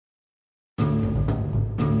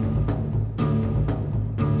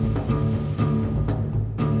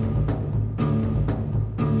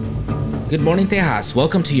Good morning, Tejas.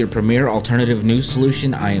 Welcome to your premier alternative news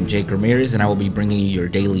solution. I am Jake Ramirez, and I will be bringing you your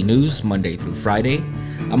daily news Monday through Friday.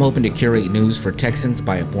 I'm hoping to curate news for Texans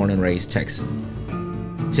by a born and raised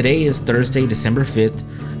Texan. Today is Thursday, December 5th.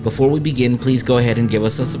 Before we begin, please go ahead and give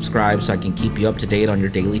us a subscribe so I can keep you up to date on your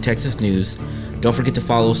daily Texas news. Don't forget to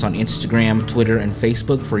follow us on Instagram, Twitter, and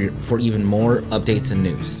Facebook for even more updates and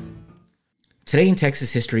news. Today in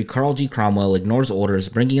Texas history, Carl G. Cromwell ignores orders,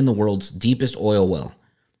 bringing in the world's deepest oil well.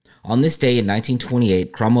 On this day in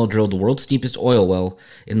 1928, Cromwell drilled the world's deepest oil well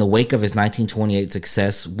in the wake of his 1928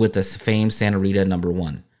 success with the famed Santa Rita No.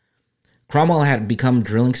 1. Cromwell had become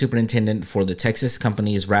drilling superintendent for the Texas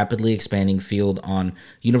Company's rapidly expanding field on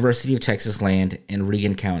University of Texas land in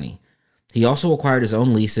Reagan County. He also acquired his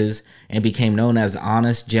own leases and became known as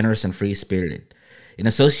honest, generous, and free-spirited. In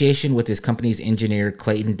association with his company's engineer,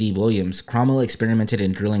 Clayton D. Williams, Cromwell experimented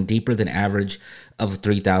in drilling deeper than average of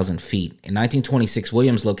 3,000 feet. In 1926,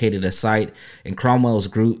 Williams located a site and Cromwell's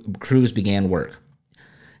crews began work.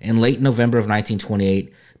 In late November of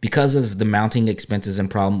 1928, because of the mounting expenses and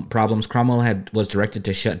problems, Cromwell was directed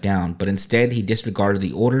to shut down, but instead he disregarded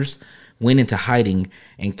the orders, went into hiding,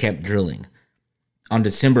 and kept drilling. On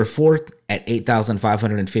December 4th, at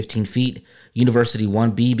 8,515 feet, University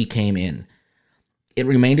 1B became in. It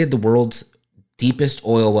remained the world's deepest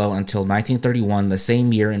oil well until 1931, the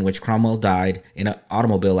same year in which Cromwell died in an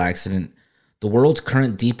automobile accident. The world's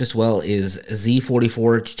current deepest well is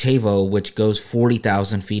Z44 Chavo, which goes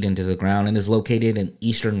 40,000 feet into the ground and is located in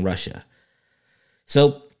eastern Russia.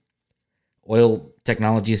 So, oil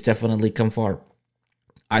technology has definitely come far.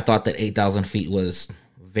 I thought that 8,000 feet was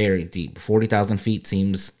very deep. 40,000 feet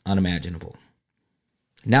seems unimaginable.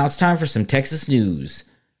 Now it's time for some Texas news.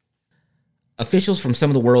 Officials from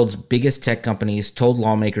some of the world's biggest tech companies told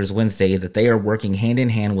lawmakers Wednesday that they are working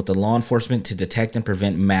hand-in-hand with the law enforcement to detect and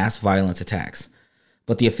prevent mass violence attacks.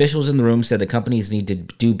 But the officials in the room said the companies need to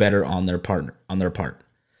do better on their part,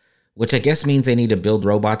 which I guess means they need to build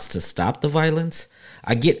robots to stop the violence.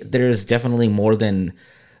 I get there's definitely more than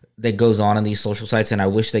that goes on in these social sites, and I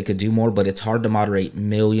wish they could do more, but it's hard to moderate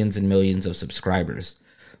millions and millions of subscribers.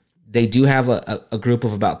 They do have a group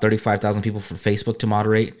of about 35,000 people for Facebook to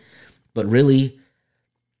moderate. But really,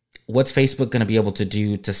 what's Facebook going to be able to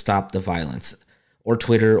do to stop the violence? Or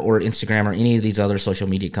Twitter or Instagram or any of these other social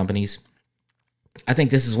media companies? I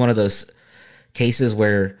think this is one of those cases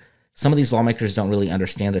where some of these lawmakers don't really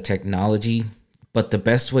understand the technology, but the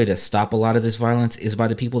best way to stop a lot of this violence is by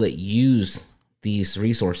the people that use these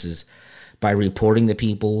resources, by reporting the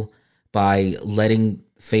people, by letting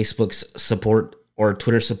Facebook's support or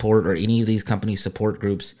Twitter support or any of these companies' support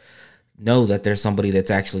groups know that there's somebody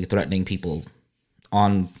that's actually threatening people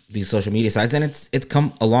on these social media sites. And it's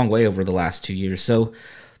come a long way over the last 2 years. So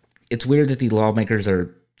it's weird that the lawmakers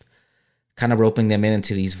are kind of roping them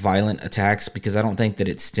into these violent attacks, because I don't think that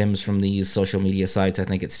it stems from these social media sites. I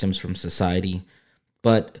think it stems from society.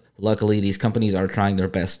 But luckily, these companies are trying their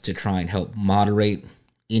best to try and help moderate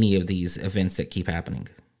any of these events that keep happening.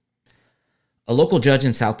 A local judge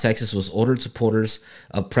in South Texas was ordered supporters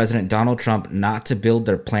of President Donald Trump not to build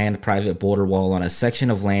their planned private border wall on a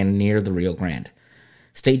section of land near the Rio Grande.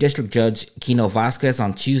 State District Judge Kino Vasquez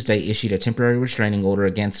on Tuesday issued a temporary restraining order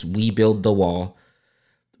against We Build the Wall,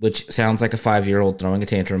 which sounds like a 5-year-old throwing a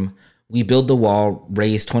tantrum. We Build the Wall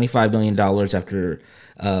raised $25 million after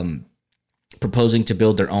proposing to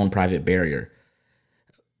build their own private barrier.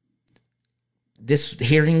 This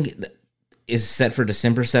hearing is set for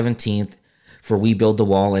December 17th. For We Build the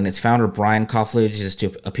Wall, and its founder, Brian Kolfage, is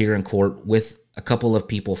to appear in court with a couple of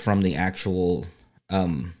people from the actual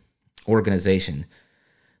organization.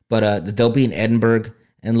 But they'll be in Edinburgh.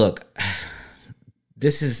 And look,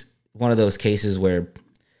 this is one of those cases where,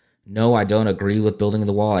 no, I don't agree with building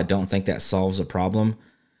the wall. I don't think that solves a problem.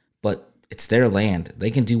 But it's their land.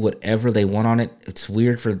 They can do whatever they want on it. It's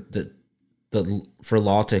weird for for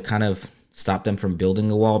law to kind of stop them from building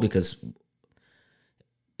the wall, because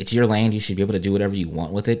it's your land. You should be able to do whatever you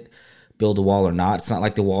want with it, build a wall or not. It's not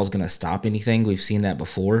like the wall is going to stop anything. We've seen that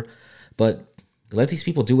before. But let these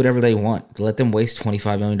people do whatever they want. Let them waste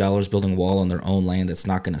 $25 million building a wall on their own land that's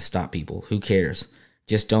not going to stop people. Who cares?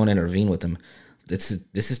 Just don't intervene with them. This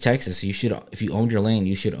is Texas. You should, if you own your land,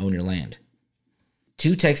 you should own your land.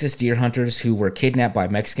 2 Texas deer hunters who were kidnapped by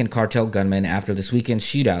Mexican cartel gunmen after this weekend's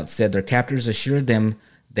shootout said their captors assured them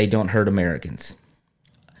they don't hurt Americans.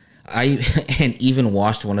 And even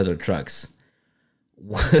washed one of their trucks.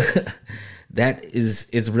 That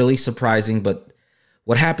is really surprising, but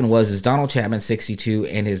what happened was Donald Chapman, 62,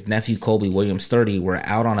 and his nephew Colby Williams, 30, were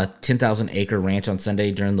out on a 10,000-acre ranch on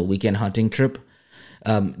Sunday during the weekend hunting trip.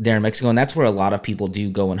 there in Mexico, and that's where a lot of people do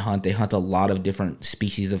go and hunt. They hunt a lot of different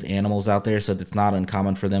species of animals out there, so it's not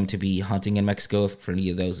uncommon for them to be hunting in Mexico, for any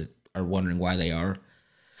of those that are wondering why they are.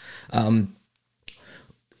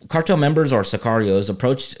 Cartel members, or sicarios,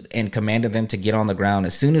 approached and commanded them to get on the ground.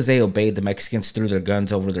 As soon as they obeyed, the Mexicans threw their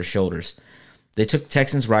guns over their shoulders. They took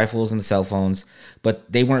Texans' rifles and cell phones,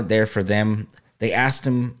 but they weren't there for them. They asked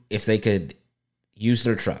them if they could use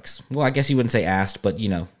their trucks. Well, I guess you wouldn't say asked, but,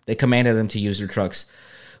 they commanded them to use their trucks,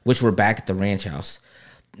 which were back at the ranch house.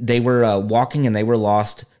 They were walking and they were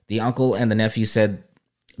lost. The uncle and the nephew said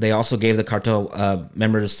they also gave the cartel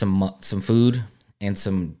members some food and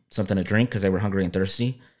something to drink because they were hungry and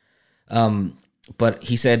thirsty. But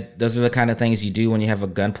he said those are the kind of things you do when you have a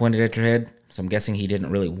gun pointed at your head. So I'm guessing he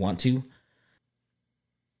didn't really want to.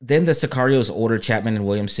 Then the sicarios ordered Chapman and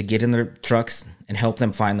Williams to get in their trucks and help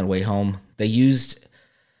them find their way home. They used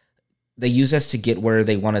us to get where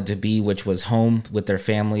they wanted to be, which was home with their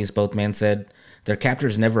families, both men said. Their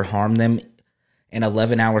captors never harmed them, and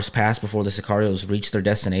 11 hours passed before the sicarios reached their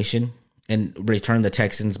destination and returned the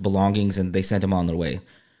Texans' belongings, and they sent them on their way.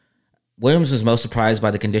 Williams was most surprised by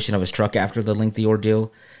the condition of his truck after the lengthy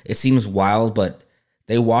ordeal. It seems wild, but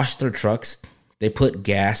they washed their trucks. They put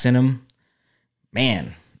gas in them.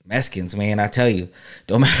 Man, Mexicans, man, I tell you,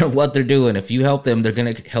 don't matter what they're doing, if you help them, they're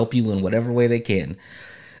going to help you in whatever way they can.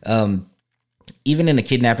 Even in a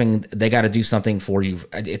kidnapping, they got to do something for you.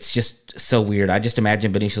 It's just so weird. I just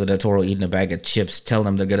imagine Benicio del Toro eating a bag of chips, telling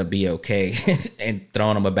them they're going to be okay, and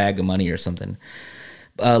throwing them a bag of money or something.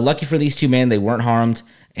 Lucky for these two men, they weren't harmed,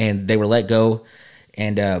 and they were let go,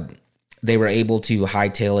 and they were able to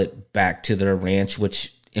hightail it back to their ranch,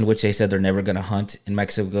 in which they said they're never going to hunt in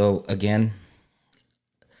Mexico again.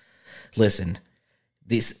 Listen,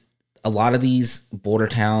 a lot of these border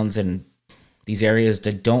towns and these areas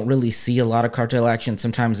that don't really see a lot of cartel action,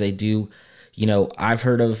 sometimes they do. I've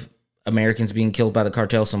heard of Americans being killed by the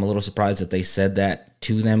cartel, so I'm a little surprised that they said that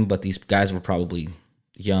to them, but these guys were probably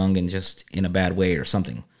young and just in a bad way or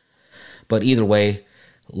something. But either way,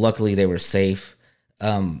 luckily they were safe.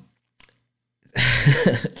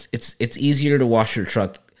 It's easier to wash your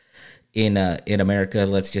truck in America,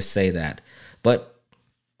 let's just say that. But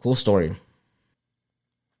cool story.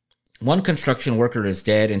 One construction worker is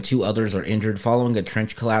dead and 2 others are injured following a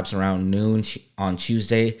trench collapse around noon on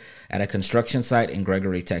Tuesday at a construction site in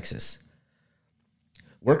Gregory, Texas.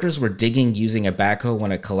 Workers were digging using a backhoe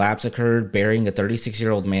when a collapse occurred, burying a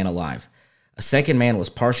 36-year-old man alive. A second man was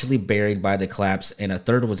partially buried by the collapse, and a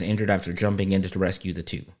third was injured after jumping in to rescue the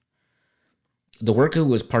 2. The worker who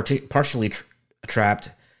was partially trapped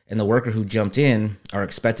and the worker who jumped in are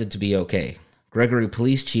expected to be okay. Gregory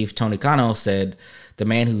Police Chief Tony Cano said the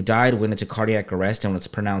man who died went into cardiac arrest and was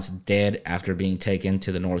pronounced dead after being taken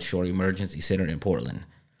to the North Shore Emergency Center in Portland.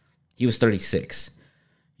 He was 36.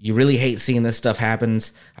 You really hate seeing this stuff happen.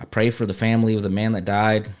 I pray for the family of the man that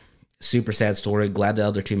died. Super sad story. Glad the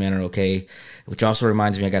other 2 men are okay, which also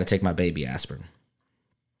reminds me I got to take my baby aspirin.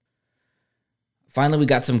 Finally, we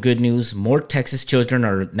got some good news. More Texas children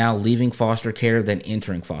are now leaving foster care than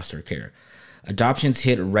entering foster care. Adoptions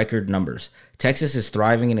hit record numbers. Texas is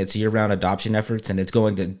thriving in its year-round adoption efforts, and it's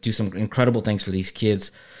going to do some incredible things for these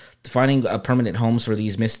kids. Finding permanent homes for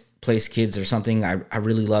these misplaced kids or something, I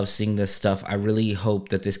really love seeing this stuff. I really hope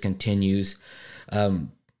that this continues. A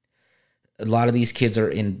lot of these kids are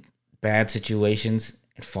in bad situations,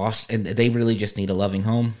 and they really just need a loving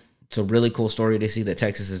home. It's a really cool story to see that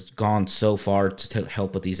Texas has gone so far to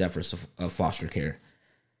help with these efforts of foster care.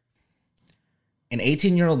 An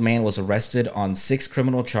 18-year-old man was arrested on 6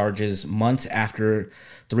 criminal charges months after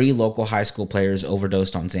 3 local high school players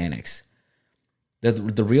overdosed on Xanax.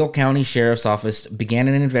 The Real County Sheriff's Office began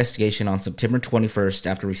an investigation on September 21st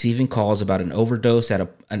after receiving calls about an overdose at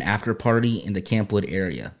an after-party in the Campwood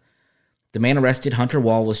area. The man arrested, Hunter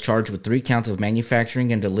Wall, was charged with 3 counts of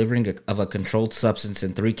manufacturing and delivering of a controlled substance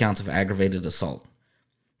and 3 counts of aggravated assault.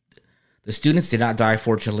 The students did not die,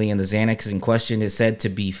 fortunately, and the Xanax in question is said to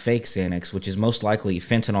be fake Xanax, which is most likely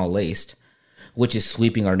fentanyl-laced, which is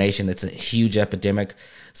sweeping our nation. It's a huge epidemic.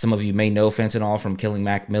 Some of you may know fentanyl from killing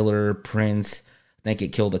Mac Miller, Prince. I think it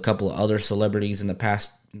killed a couple of other celebrities in the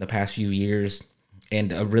past few years.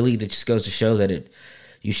 And really, that just goes to show that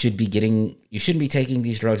you shouldn't be taking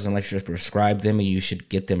these drugs unless you're prescribed them, and you should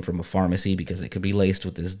get them from a pharmacy because it could be laced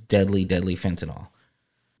with this deadly, deadly fentanyl.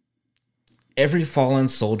 Every fallen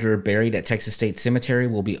soldier buried at Texas State Cemetery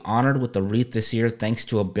will be honored with a wreath this year thanks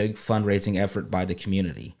to a big fundraising effort by the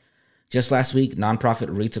community. Just last week, nonprofit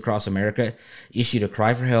Wreaths Across America issued a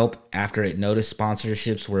cry for help after it noticed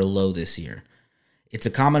sponsorships were low this year. It's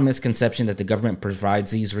a common misconception that the government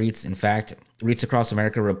provides these REITs. In fact, REITs Across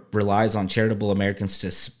America relies on charitable Americans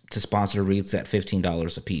to sponsor REITs at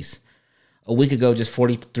 $15 a piece. A week ago, just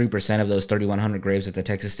 43% of those 3,100 graves at the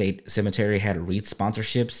Texas State Cemetery had REIT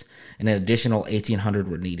sponsorships, and an additional 1,800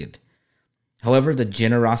 were needed. However, the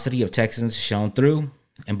generosity of Texans shone through,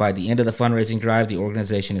 and by the end of the fundraising drive, the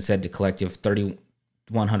organization is said to collective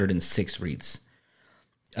 3,106 REITs.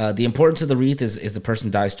 The importance of the REIT is the person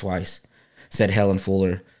dies twice, said Helen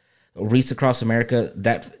Fuller. REITs Across America,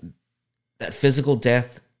 that physical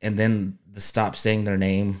death and then the stop saying their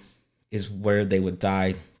name is where they would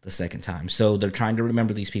die the second time. So they're trying to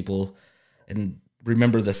remember these people and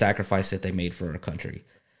remember the sacrifice that they made for our country.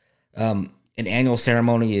 An annual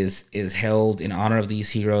ceremony is held in honor of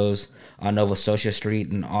these heroes on Nova Scotia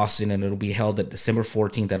Street in Austin, and it'll be held at December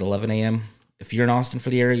 14th at 11 a.m. If you're in Austin for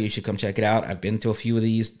the area, you should come check it out. I've been to a few of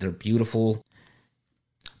these. They're beautiful.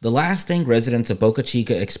 The last thing residents of Boca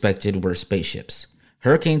Chica expected were spaceships.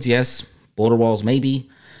 Hurricanes, yes. Boulder walls, maybe.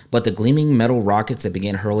 But the gleaming metal rockets that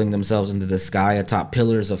began hurling themselves into the sky atop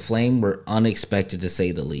pillars of flame were unexpected, to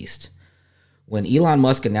say the least. When Elon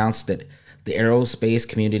Musk announced that the aerospace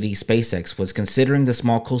community SpaceX was considering the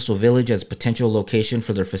small coastal village as a potential location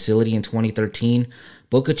for their facility in 2013,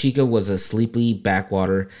 Boca Chica was a sleepy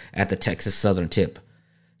backwater at the Texas southern tip.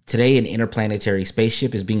 Today, an interplanetary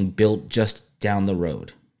spaceship is being built just down the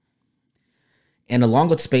road. And along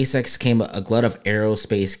with SpaceX came a glut of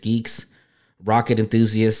aerospace geeks, rocket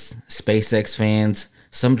enthusiasts, SpaceX fans.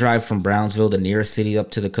 Some drive from Brownsville, the nearest city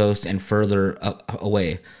up to the coast, and further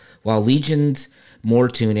away, while legions more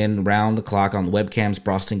tune in round the clock on the webcams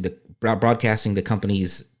broadcasting the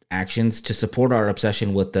company's actions to support our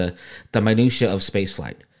obsession with the minutia of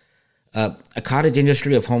spaceflight. A cottage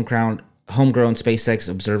industry of homegrown SpaceX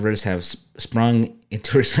observers have sprung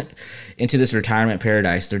into this retirement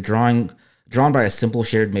paradise. They're drawn by a simple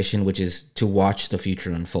shared mission, which is to watch the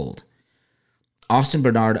future unfold. Austin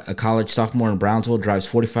Bernard, a college sophomore in Brownsville, drives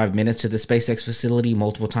 45 minutes to the SpaceX facility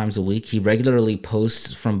multiple times a week. He regularly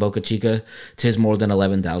posts from Boca Chica to his more than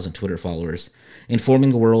 11,000 Twitter followers, informing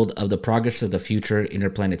the world of the progress of the future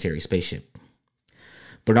interplanetary spaceship.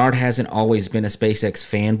 Bernard hasn't always been a SpaceX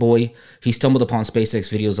fanboy. He stumbled upon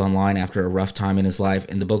SpaceX videos online after a rough time in his life,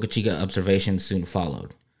 and the Boca Chica observations soon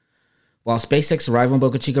followed. While SpaceX's arrival in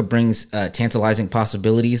Boca Chica brings tantalizing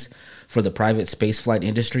possibilities for the private spaceflight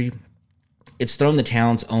industry, it's thrown the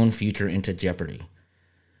town's own future into jeopardy.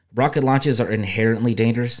 Rocket launches are inherently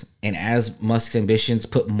dangerous, and as Musk's ambitions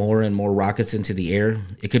put more and more rockets into the air,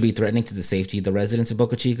 it could be threatening to the safety of the residents of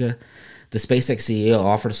Boca Chica. The SpaceX CEO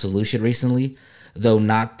offered a solution recently, though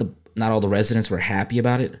not all the residents were happy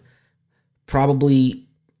about it. Probably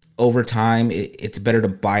over time, it's better to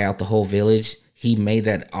buy out the whole village. He made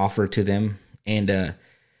that offer to them, and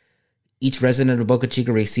each resident of Boca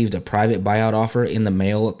Chica received a private buyout offer in the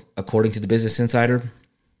mail, according to the Business Insider.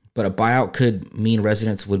 But a buyout could mean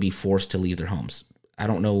residents would be forced to leave their homes. I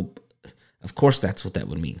don't know. Of course, that's what that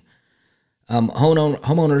would mean.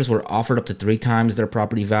 Homeowners were offered up to 3 times their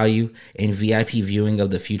property value and VIP viewing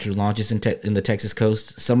of the future launches in the Texas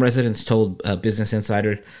coast. Some residents told Business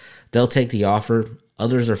Insider they'll take the offer.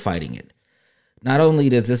 Others are fighting it. Not only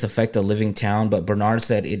does this affect the living town, but Bernard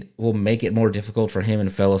said it will make it more difficult for him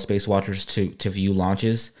and fellow space watchers to view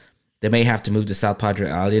launches. They may have to move to South Padre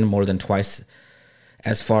Island, more than twice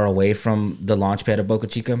as far away from the launch pad of Boca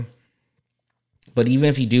Chica. But even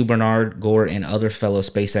if you do, Bernard, Gore, and other fellow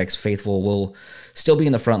SpaceX faithful will still be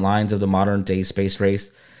in the front lines of the modern-day space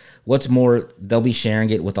race. What's more, they'll be sharing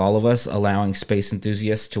it with all of us, allowing space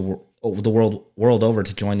enthusiasts to the world over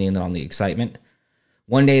to join in on the excitement.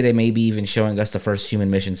 One day, they may be even showing us the first human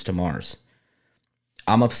missions to Mars.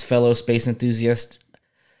 I'm a fellow space enthusiast.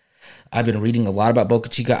 I've been reading a lot about Boca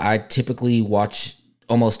Chica. I typically watch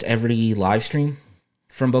almost every live stream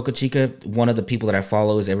from Boca Chica. One of the people that I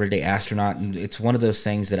follow is Everyday Astronaut, and it's one of those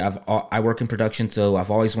things that I work in production, so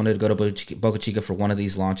I've always wanted to go to Boca Chica for one of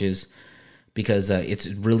these launches because it's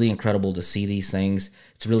really incredible to see these things.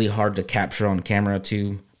 It's really hard to capture on camera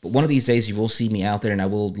too. But one of these days you will see me out there, and I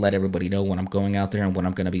will let everybody know when I'm going out there and when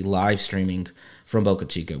I'm going to be live streaming from Boca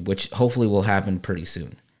Chica, which hopefully will happen pretty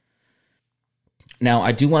soon. Now,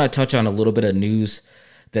 I do want to touch on a little bit of news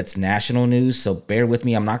that's national news, so bear with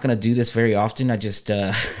me. I'm not going to do this very often. I just,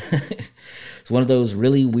 it's one of those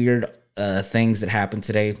really weird things that happened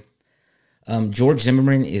today. George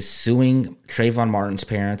Zimmerman is suing Trayvon Martin's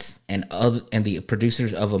parents and the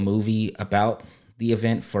producers of a movie about the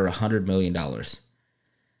event for $100 million.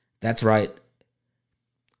 That's right.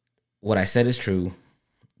 What I said is true.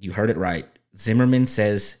 You heard it right. Zimmerman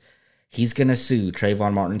says he's going to sue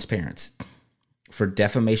Trayvon Martin's parents for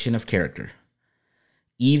defamation of character.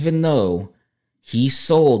 even though he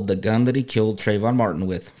sold the gun that he killed Trayvon Martin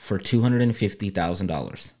with for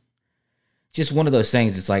 $250,000. Just one of those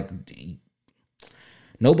things. It's like,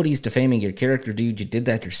 nobody's defaming your character, dude. You did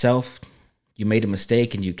that yourself. You made a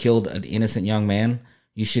mistake and you killed an innocent young man.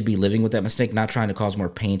 You should be living with that mistake, not trying to cause more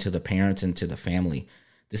pain to the parents and to the family.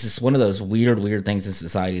 This is one of those weird things in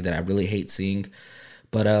society that I really hate seeing.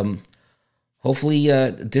 But hopefully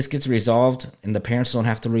this gets resolved and the parents don't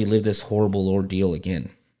have to relive this horrible ordeal again.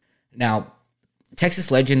 Now,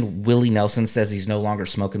 Texas legend Willie Nelson says he's no longer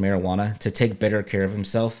smoking marijuana to take better care of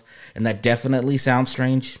himself, and that definitely sounds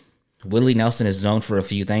strange. Willie Nelson is known for a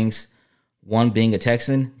few things. One, being a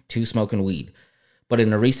Texan. Two, smoking weed. But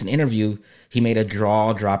in a recent interview, he made a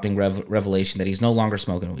jaw-dropping revelation that he's no longer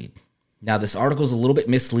smoking weed. Now, this article is a little bit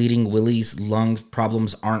misleading. Willie's lung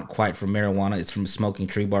problems aren't quite from marijuana. It's from smoking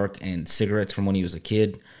tree bark and cigarettes from when he was a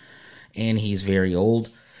kid, and he's very old.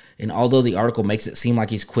 And although the article makes it seem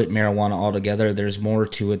like he's quit marijuana altogether, there's more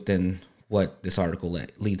to it than what this article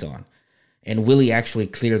leads on. And Willie actually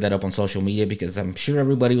cleared that up on social media because I'm sure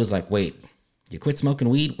everybody was like, wait, you quit smoking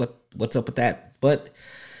weed? What's up with that? But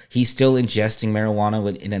he's still ingesting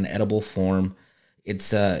marijuana in an edible form.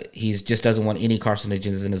 It's he just doesn't want any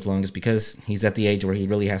carcinogens in his lungs because he's at the age where he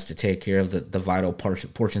really has to take care of the vital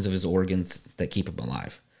portions of his organs that keep him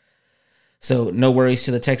alive. So no worries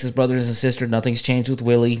to the Texas brothers and sisters. Nothing's changed with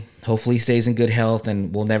Willie. Hopefully he stays in good health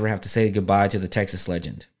and we'll never have to say goodbye to the Texas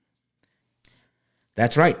legend.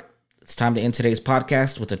 That's right. It's time to end today's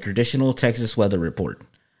podcast with a traditional Texas weather report.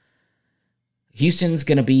 Houston's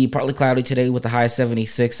going to be partly cloudy today with a high of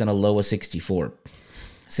 76 and a low of 64.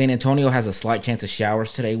 San Antonio has a slight chance of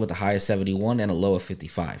showers today with a high of 71 and a low of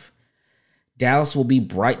 55. Dallas will be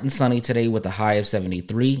bright and sunny today with a high of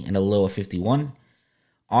 73 and a low of 51.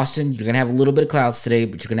 Austin, you're going to have a little bit of clouds today,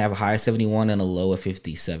 but you're going to have a high of 71 and a low of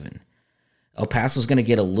 57. El Paso's going to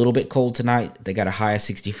get a little bit cold tonight. They got a high of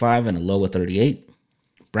 65 and a low of 38.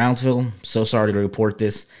 Brownsville, so sorry to report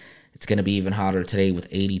this. It's going to be even hotter today with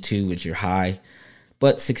 82 with your high,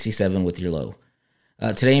 but 67 with your low.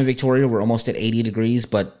 Today in Victoria, we're almost at 80 degrees,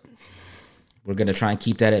 but we're going to try and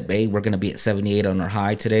keep that at bay. We're going to be at 78 on our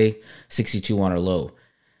high today, 62 on our low.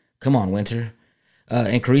 Come on, winter.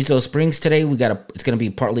 In Carrizo Springs today, it's going to be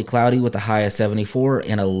partly cloudy with a high of 74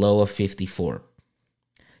 and a low of 54.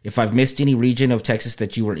 If I've missed any region of Texas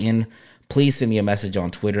that you were in, please send me a message on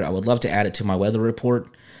Twitter. I would love to add it to my weather report.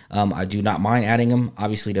 I do not mind adding them.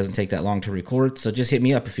 Obviously, it doesn't take that long to record, so just hit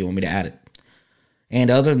me up if you want me to add it. And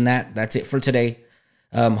other than that, that's it for today.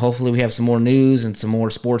 Hopefully, we have some more news and some more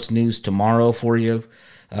sports news tomorrow for you.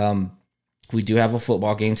 We do have a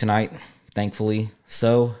football game tonight, thankfully.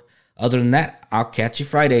 So, other than that, I'll catch you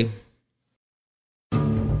Friday.